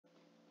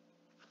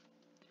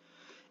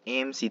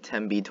AMC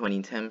 10B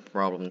 2010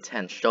 problem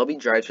 10. Shelby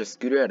drives her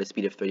scooter at a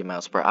speed of 30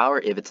 miles per hour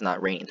if it's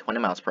not raining, 20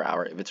 miles per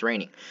hour if it's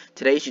raining.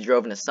 Today she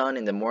drove in the sun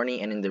in the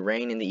morning and in the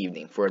rain in the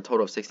evening for a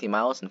total of 60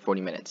 miles in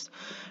 40 minutes.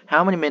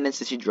 How many minutes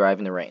did she drive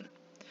in the rain?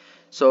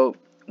 So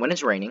when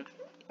it's raining,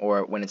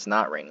 or when it's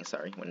not raining,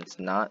 when it's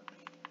not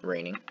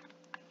raining,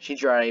 she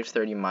drives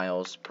 30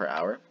 miles per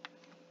hour.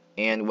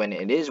 And when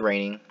it is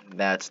raining,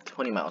 that's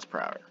 20 miles per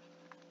hour.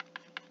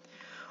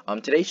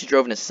 Today she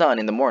drove in the sun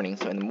in the morning,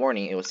 so in the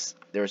morning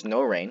there was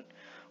no rain,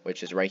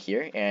 which is right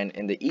here, and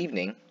in the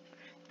evening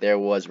there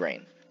was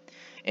rain.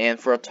 And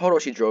for a total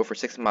she drove for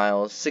 16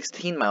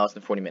 miles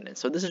in 40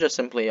 minutes. So this is just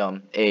simply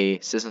a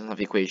system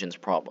of equations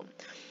problem.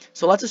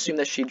 So let's assume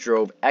that she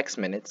drove x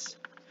minutes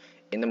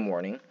in the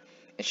morning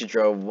and she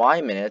drove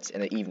y minutes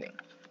in the evening.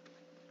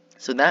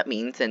 So that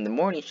means in the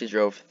morning she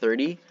drove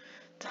 30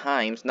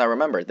 times, now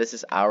remember, this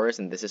is hours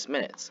and this is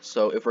minutes.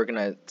 So if we're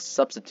going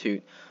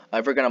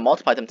to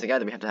multiply them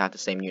together, we have to have the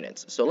same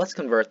units. So let's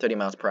convert 30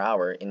 miles per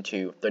hour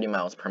into 30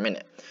 miles per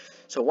minute.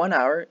 So 1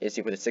 hour is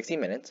equal to 60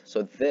 minutes.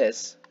 So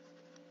this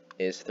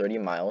is 30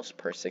 miles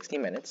per 60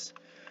 minutes,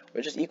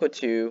 which is equal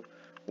to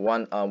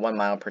 1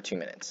 mile per 2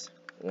 minutes.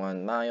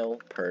 1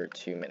 mile per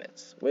 2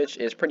 minutes, which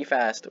is pretty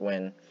fast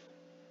when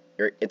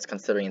it's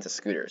considering it's a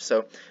scooter.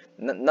 So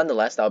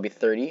nonetheless, that would be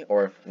 30,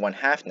 or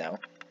 1/2 now,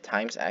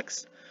 times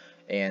x.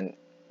 And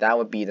that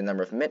would be the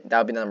number of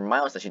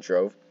miles that she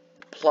drove,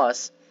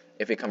 plus,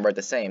 if we convert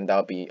the same, that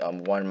would be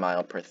 1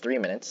 mile per 3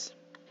 minutes,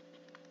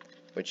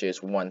 which is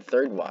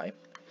 1/3 y,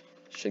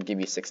 should give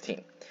you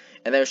 16.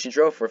 And then if she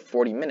drove for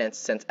 40 minutes,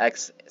 since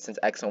x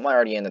and y are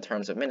already in the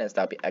terms of minutes,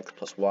 that would be x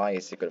plus y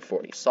is equal to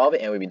 40. Solve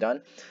it and we'll be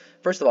done.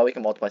 First of all, we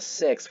can multiply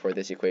 6 for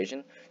this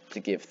equation to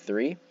give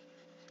 3,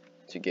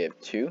 to give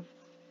 2,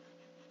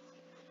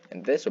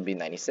 and this will be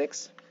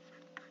 96.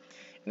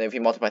 And then if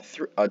you multiply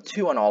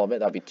 2 on all of it,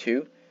 that would be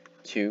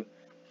 2,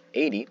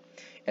 80.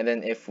 And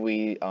then if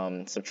we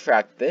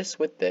subtract this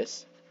with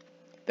this,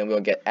 then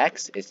we'll get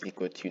x is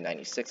equal to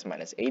 96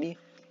 minus 80,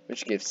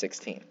 which gives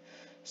 16.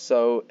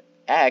 So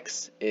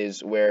x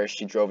is where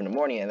she drove in the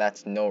morning, and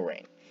that's no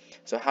rain.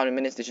 So how many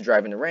minutes did she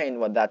drive in the rain?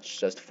 Well, that's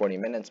just 40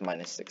 minutes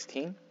minus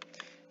 16,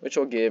 which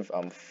will give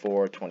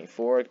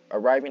 424,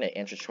 arriving at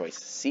answer choice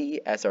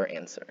C as our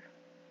answer.